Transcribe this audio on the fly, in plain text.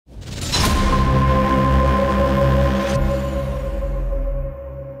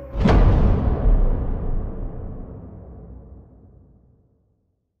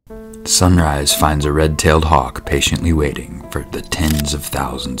Sunrise finds a red-tailed hawk patiently waiting for the tens of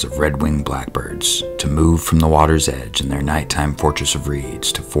thousands of red-winged blackbirds to move from the water's edge in their nighttime fortress of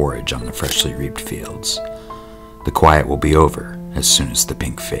reeds to forage on the freshly reaped fields. The quiet will be over as soon as the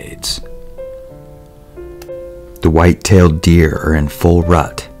pink fades. The white-tailed deer are in full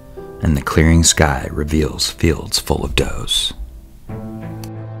rut, and the clearing sky reveals fields full of does.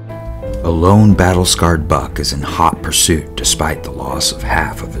 A lone battle-scarred buck is in hot pursuit despite the loss of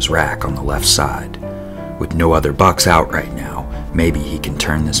half of his rack on the left side. With no other bucks out right now, maybe he can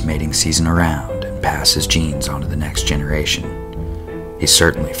turn this mating season around and pass his genes on to the next generation. He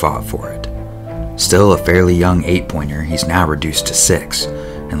certainly fought for it. Still a fairly young 8-pointer, he's now reduced to 6,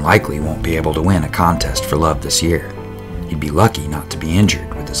 and likely won't be able to win a contest for love this year. He'd be lucky not to be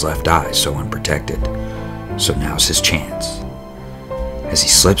injured with his left eye so unprotected. So now's his chance. As he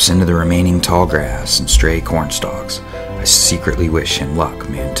slips into the remaining tall grass and stray corn stalks, I secretly wish him luck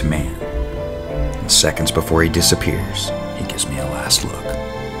man to man. And seconds before he disappears, he gives me a last look.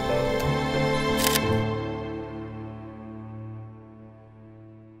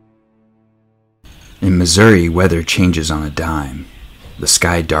 In Missouri, weather changes on a dime. The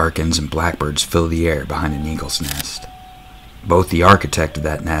sky darkens and blackbirds fill the air behind an eagle's nest. Both the architect of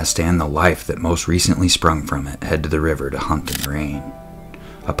that nest and the life that most recently sprung from it head to the river to hunt in the rain.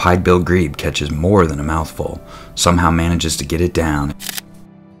 A pied-billed grebe catches more than a mouthful, somehow manages to get it down,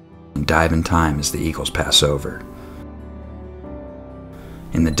 and dive in time as the eagles pass over.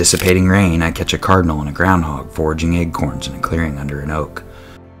 In the dissipating rain, I catch a cardinal and a groundhog foraging acorns in a clearing under an oak.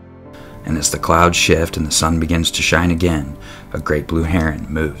 And as the clouds shift and the sun begins to shine again, a great blue heron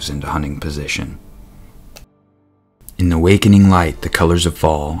moves into hunting position. In the wakening light, the colors of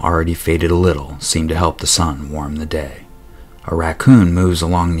fall, already faded a little, seem to help the sun warm the day. A raccoon moves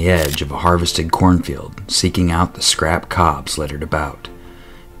along the edge of a harvested cornfield, seeking out the scrap cobs littered about.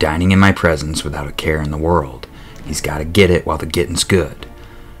 Dining in my presence without a care in the world, he's got to get it while the getting's good,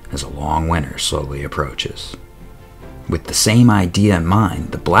 as a long winter slowly approaches. With the same idea in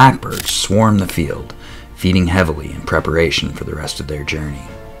mind, the blackbirds swarm the field, feeding heavily in preparation for the rest of their journey.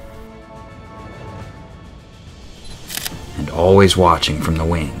 And always watching from the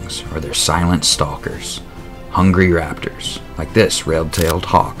wings are their silent stalkers, hungry raptors, like this red-tailed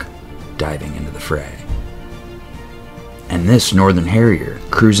hawk, diving into the fray. And this northern harrier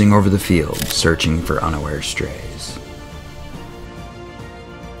cruising over the field, searching for unaware strays.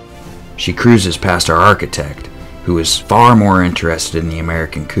 She cruises past our architect, who is far more interested in the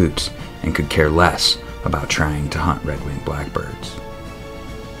American coots and could care less about trying to hunt red-winged blackbirds.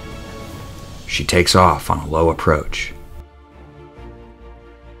 She takes off on a low approach.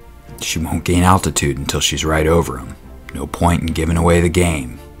 She won't gain altitude until she's right over him. No point in giving away the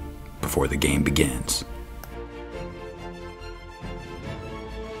game before the game begins.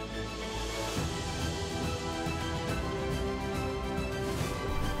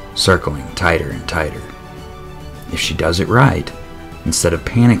 Circling tighter and tighter. If she does it right, instead of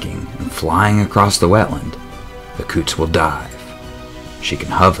panicking and flying across the wetland, the coots will dive. She can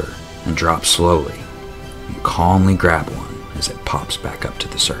hover and drop slowly and calmly grab one as it pops back up to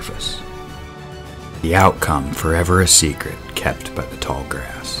the surface. The outcome forever a secret kept by the tall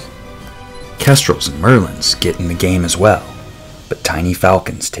grass. Kestrels and merlins get in the game as well, but tiny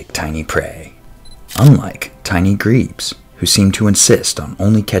falcons take tiny prey. Unlike tiny grebes, who seem to insist on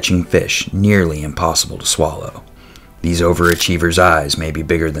only catching fish nearly impossible to swallow. These overachievers' eyes may be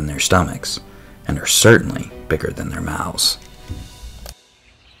bigger than their stomachs, and are certainly bigger than their mouths.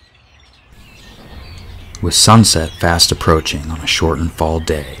 With sunset fast approaching on a shortened fall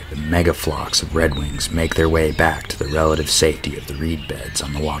day, the mega flocks of redwings make their way back to the relative safety of the reed beds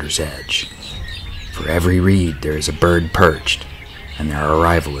on the water's edge. For every reed there is a bird perched, and their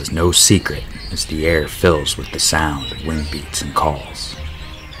arrival is no secret as the air fills with the sound of wing beats and calls.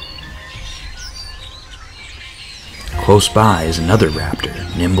 Close by is another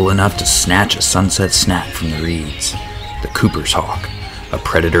raptor, nimble enough to snatch a sunset snack from the reeds, the Cooper's hawk. A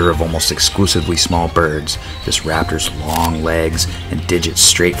predator of almost exclusively small birds, this raptor's long legs and digits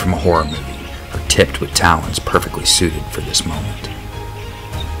straight from a horror movie are tipped with talons perfectly suited for this moment.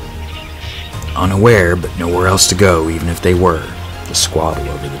 Unaware, but nowhere else to go even if they were, the squabble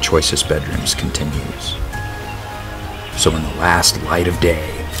over the choicest bedrooms continues. So in the last light of day,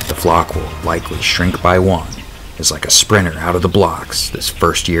 the flock will likely shrink by one, as like a sprinter out of the blocks, this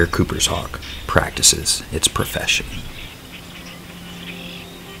first-year Cooper's hawk practices its profession.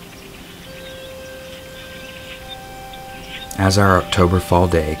 As our October fall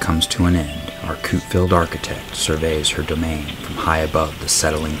day comes to an end, our coot-filled architect surveys her domain from high above the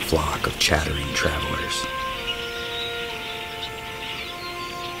settling flock of chattering travelers.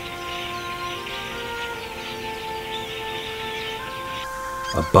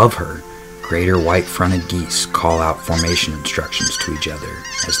 Above her, greater white-fronted geese call out formation instructions to each other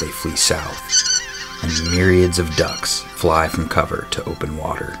as they flee south, and myriads of ducks fly from cover to open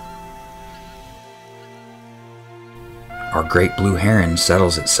water. Our great blue heron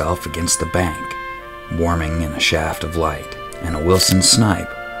settles itself against the bank, warming in a shaft of light, and a Wilson snipe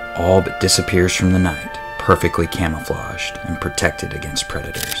all but disappears from the night, perfectly camouflaged and protected against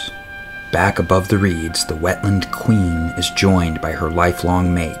predators. Back above the reeds, the wetland queen is joined by her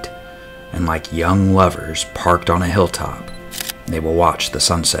lifelong mate, and like young lovers parked on a hilltop, they will watch the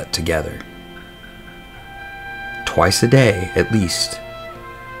sunset together. Twice a day, at least,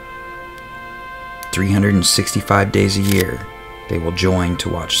 365 days a year, they will join to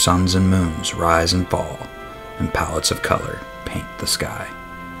watch suns and moons rise and fall, and palettes of color paint the sky.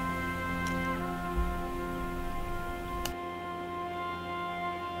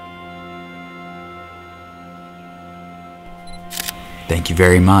 Thank you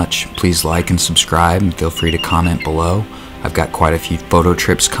very much. Please like and subscribe, and feel free to comment below. I've got quite a few photo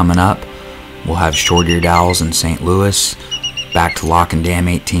trips coming up. We'll have short-eared owls in St. Louis, back to Lock and Dam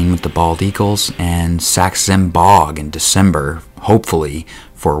 18 with the bald eagles, and Sax Zim Bog in December, hopefully,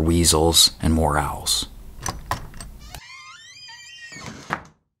 for weasels and more owls.